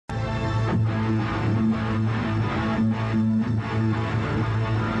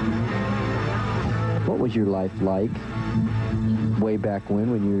was your life like way back when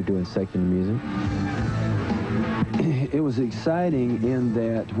you were doing secular music? It was exciting in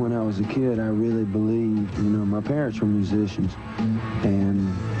that when I was a kid, I really believed, you know, my parents were musicians, and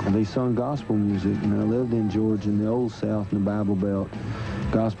they sung gospel music, and I lived in Georgia in the Old South in the Bible Belt.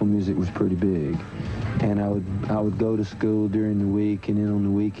 Gospel music was pretty big, and I would go to school during the week, and then on the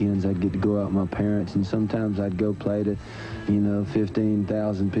weekends I'd get to go out with my parents, and sometimes I'd go play to, you know,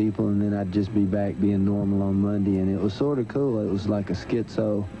 15,000 people, and then I'd just be back being normal on Monday, and it was sort of cool. It was like a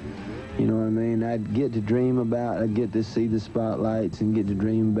schizo. You know what I mean? I'd get to dream about, I'd get to see the spotlights and get to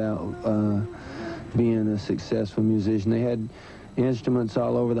dream about being a successful musician. They had instruments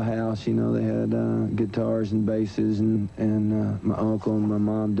all over the house, you know. They had guitars and basses, and my uncle and my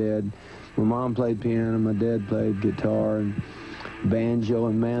mom, dad. My mom played piano, my dad played guitar and banjo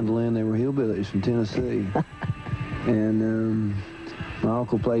and mandolin. They were hillbillies from Tennessee. And my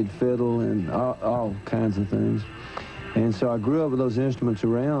uncle played fiddle and all kinds of things. And so I grew up with those instruments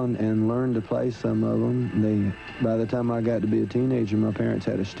around and learned to play some of them. By the time I got to be a teenager, my parents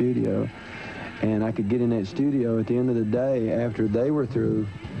had a studio, and I could get in that studio at the end of the day after they were through.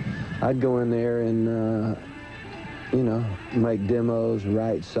 I'd go in there and, you know, make demos,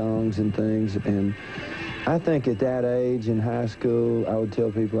 write songs and things. And I think at that age in high school, I would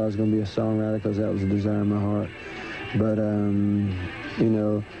tell people I was going to be a songwriter because that was a desire in my heart. But, you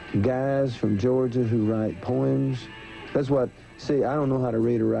know, guys from Georgia who write poems, that's what, see, I don't know how to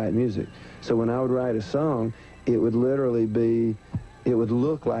read or write music. So when I would write a song, it would literally be, it would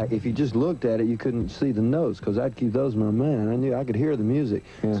look like, if you just looked at it, you couldn't see the notes, because I'd keep those in my mind. I knew I could hear the music.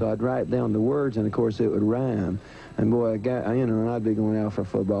 Yeah. So I'd write down the words, and of course it would rhyme. And boy, you know, and I'd be going out for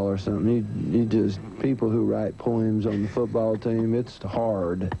football or something. You just, people who write poems on the football team, it's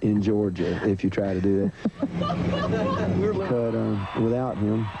hard in Georgia if you try to do that. But without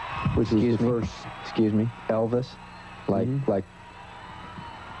him, which is the first. Excuse me, Elvis? Like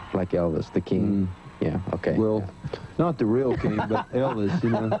Elvis, the king. Yeah, okay. Well, not the real king, but Elvis,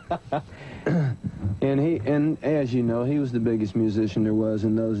 you know. And as you know, he was the biggest musician there was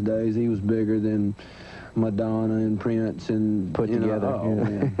in those days. He was bigger than Madonna and Prince and put together. Oh, yeah.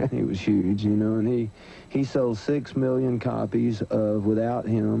 Man, he was huge, you know. And he sold 6 million copies of Without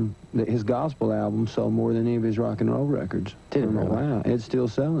Him. His gospel album sold more than any of his rock and roll records. Didn't really? Wow, it's still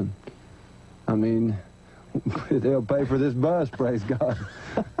selling. I mean, they'll pay for this bus, praise God,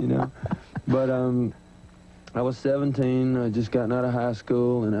 you know. But I was 17, I just gotten out of high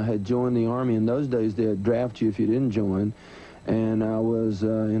school, and I had joined the Army. In those days, they'd draft you if you didn't join. And I was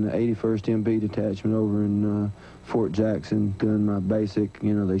in the 81st MP detachment over in Fort Jackson doing my basic,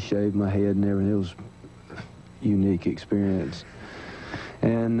 you know, they shaved my head and everything. It was a unique experience.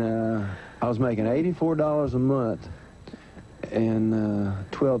 And I was making $84 a month in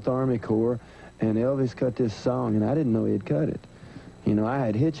 12th Army Corps, and Elvis cut this song, and I didn't know he had cut it. You know, I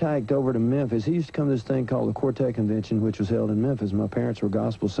had hitchhiked over to Memphis. He used to come to this thing called the Quartet Convention, which was held in Memphis. My parents were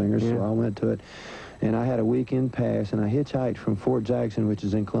gospel singers, so I went to it. And I had a weekend pass, and I hitchhiked from Fort Jackson, which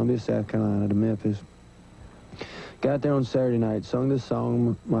is in Columbia, South Carolina, to Memphis. Got there on Saturday night, sung this song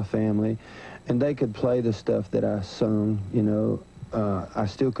with my family, and they could play the stuff that I sung, you know. I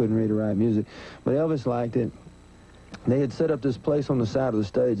still couldn't read or write music, but Elvis liked it. They had set up this place on the side of the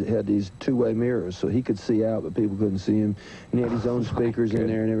stage that had these two-way mirrors, so he could see out, but people couldn't see him. And he had his own speakers in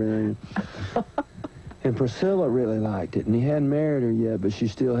there and everything. And Priscilla really liked it, and he hadn't married her yet, but she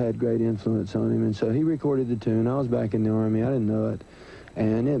still had great influence on him. And so he recorded the tune. I was back in the Army. I didn't know it.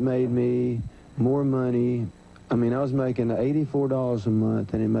 And it made me more money. I mean, I was making $84 a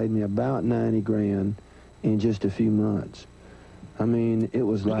month, and it made me about 90 grand in just a few months. I mean, it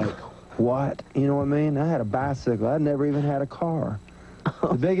was like, what? You know what I mean? I had a bicycle. I'd never even had a car.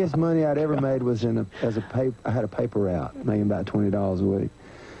 The biggest money I'd ever made was I had a paper route, making about $20 a week.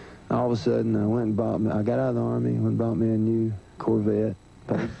 All of a sudden, I went and bought me, I got out of the Army, went and bought me a new Corvette.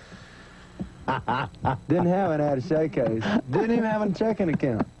 Didn't have an attaché case. Didn't even have a checking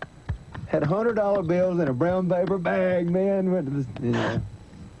account. Had $100 bills in a brown paper bag, man. Went to this, you know.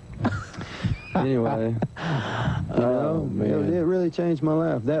 Anyway, you know, man. It really changed my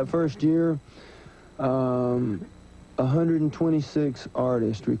life. That first year, 126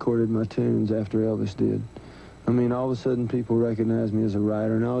 artists recorded my tunes after Elvis did. I mean, all of a sudden people recognized me as a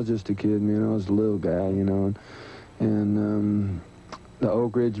writer, and I was just a kid, man. I was a little guy, you know. And the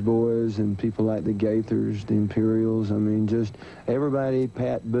Oak Ridge Boys and people like the Gaithers, the Imperials, I mean, just everybody,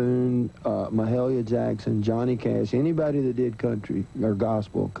 Pat Boone, Mahalia Jackson, Johnny Cash, anybody that did country or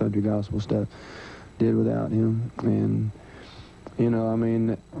gospel, country gospel stuff, did Without Him. And, you know, I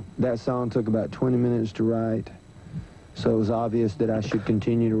mean, that song took about 20 minutes to write. So it was obvious that I should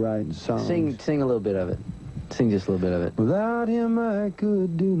continue to write songs. Sing a little bit of it. Sing just a little bit of it. Without him I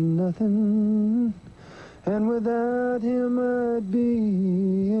could do nothing, and without him I'd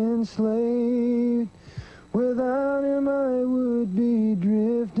be enslaved. Without him I would be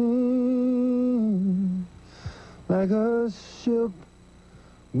drifting like a ship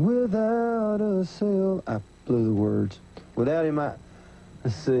without a sail. I blew the words. Without him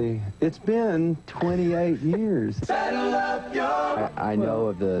let's see. It's been 28 years. I know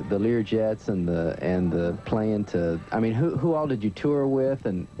of the Learjets and the playing to. I mean, who all did you tour with?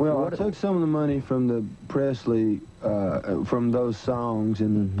 And well, I took some of the money from the Presley from those songs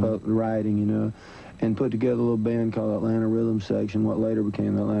and writing, you know, and put together a little band called Atlanta Rhythm Section, what later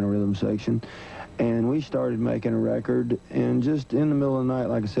became the Atlanta Rhythm Section. And we started making a record, and just in the middle of the night,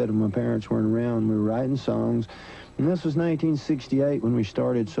 like I said, when my parents weren't around, we were writing songs. And this was 1968 when we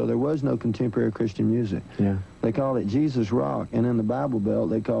started, so there was no contemporary Christian music. Yeah. They called it Jesus rock, and in the Bible Belt,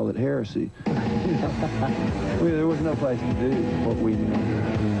 they called it heresy. There was no place to do what we knew.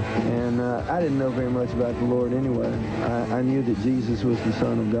 And I didn't know very much about the Lord anyway. I knew that Jesus was the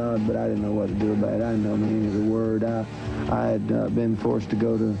Son of God, but I didn't know what to do about it. I didn't know the meaning of the word. I had been forced to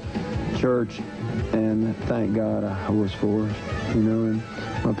go to church, and thank God I was forced, you know, and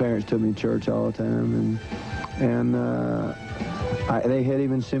my parents took me to church all the time, and they had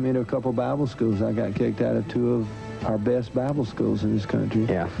even sent me to a couple Bible schools. I got kicked out of 2 of our best Bible schools in this country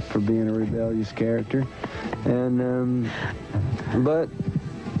for being a rebellious character. And but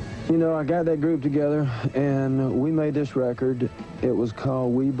you know, I got that group together, and we made this record. It was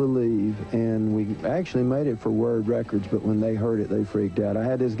called We Believe, and we actually made it for Word Records, but when they heard it, they freaked out. I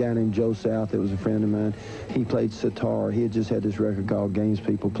had this guy named Joe South that was a friend of mine. He played sitar. He had just had this record called Games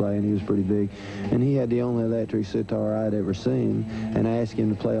People Play, and he was pretty big. And he had the only electric sitar I'd ever seen, and I asked him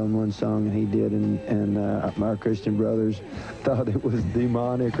to play on one song, and he did, and our Christian brothers thought it was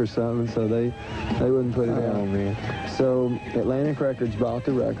demonic or something, so they wouldn't put it out. Oh, man. So Atlantic Records bought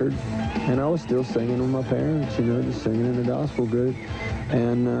the record, and I was still singing with my parents, you know, just singing in the gospel group.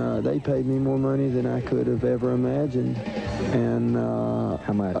 And they paid me more money than I could have ever imagined. And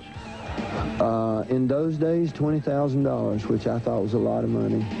how much? In those days, $20,000, which I thought was a lot of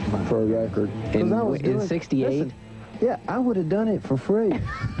money for a record. In 68? Yeah, I would have done it for free.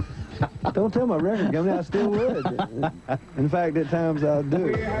 Don't tell my record company, I still would. In fact, at times I'd do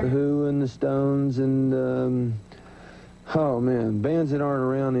it. The Who and the Stones and oh, man, bands that aren't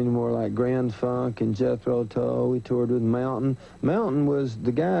around anymore like Grand Funk and Jethro Tull. We toured with Mountain. Mountain was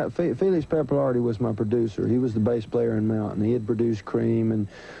the guy, Felix Pappalardi was my producer. He was the bass player in Mountain. He had produced Cream and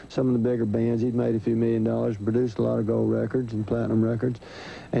some of the bigger bands. He'd made a few $1 million, produced a lot of gold records and platinum records.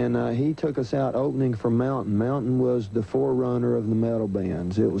 And he took us out opening for Mountain. Mountain was the forerunner of the metal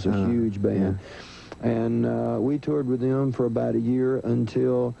bands. It was a huge band. Yeah. And we toured with them for about a year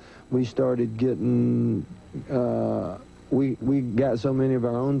until we started getting... We got so many of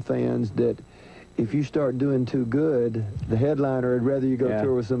our own fans that if you start doing too good, the headliner would rather you go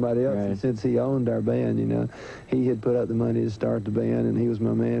tour with somebody else. Right. And since he owned our band, you know, he had put up the money to start the band, and he was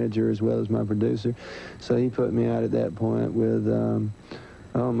my manager as well as my producer. So he put me out at that point with,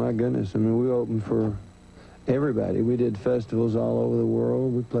 oh my goodness, I mean, we opened for everybody. We did festivals all over the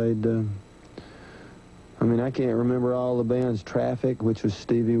world. We played... I mean, I can't remember all the bands. Traffic, which was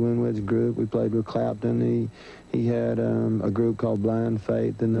Stevie Winwood's group. We played with Clapton. He had a group called Blind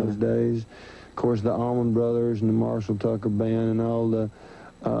Faith in those days. Of course, the Allman Brothers and the Marshall Tucker Band and all the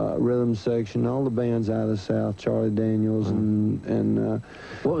Rhythm Section, all the bands out of the South, Charlie Daniels and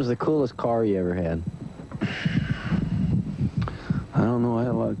what was the coolest car you ever had? I don't know. I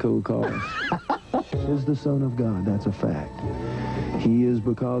had a lot of cool cars. Is the Son of God. That's a fact. He is,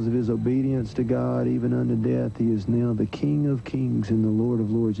 because of his obedience to God, even unto death, he is now the King of Kings and the Lord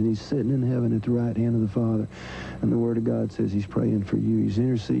of Lords, and he's sitting in heaven at the right hand of the Father. And the Word of God says he's praying for you. He's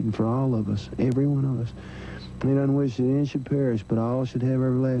interceding for all of us, every one of us. He doesn't wish that any should perish, but all should have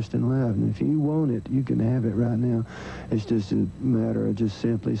everlasting life. And if you want it, you can have it right now. It's just a matter of just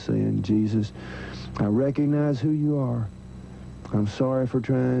simply saying, Jesus, I recognize who you are. I'm sorry for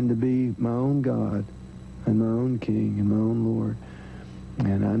trying to be my own God and my own King and my own Lord.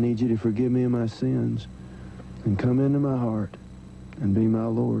 And I need you to forgive me of my sins and come into my heart and be my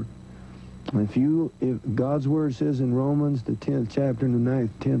Lord. If God's Word says in Romans, the 10th chapter and the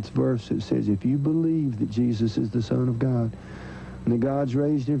 10th verse, it says, if you believe that Jesus is the Son of God and that God's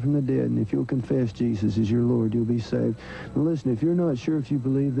raised him from the dead, and if you'll confess Jesus as your Lord, you'll be saved. Now listen, if you're not sure if you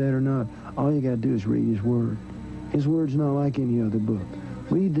believe that or not, all you got to do is read his Word. His Word's not like any other book.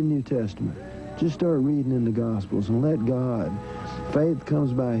 Read the New Testament. just start reading in the Gospels and let God. Faith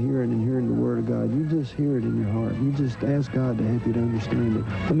comes by hearing, and hearing the Word of God. You just hear it in your heart. You just ask God to help you to understand it.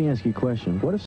 Let me ask you a question. What if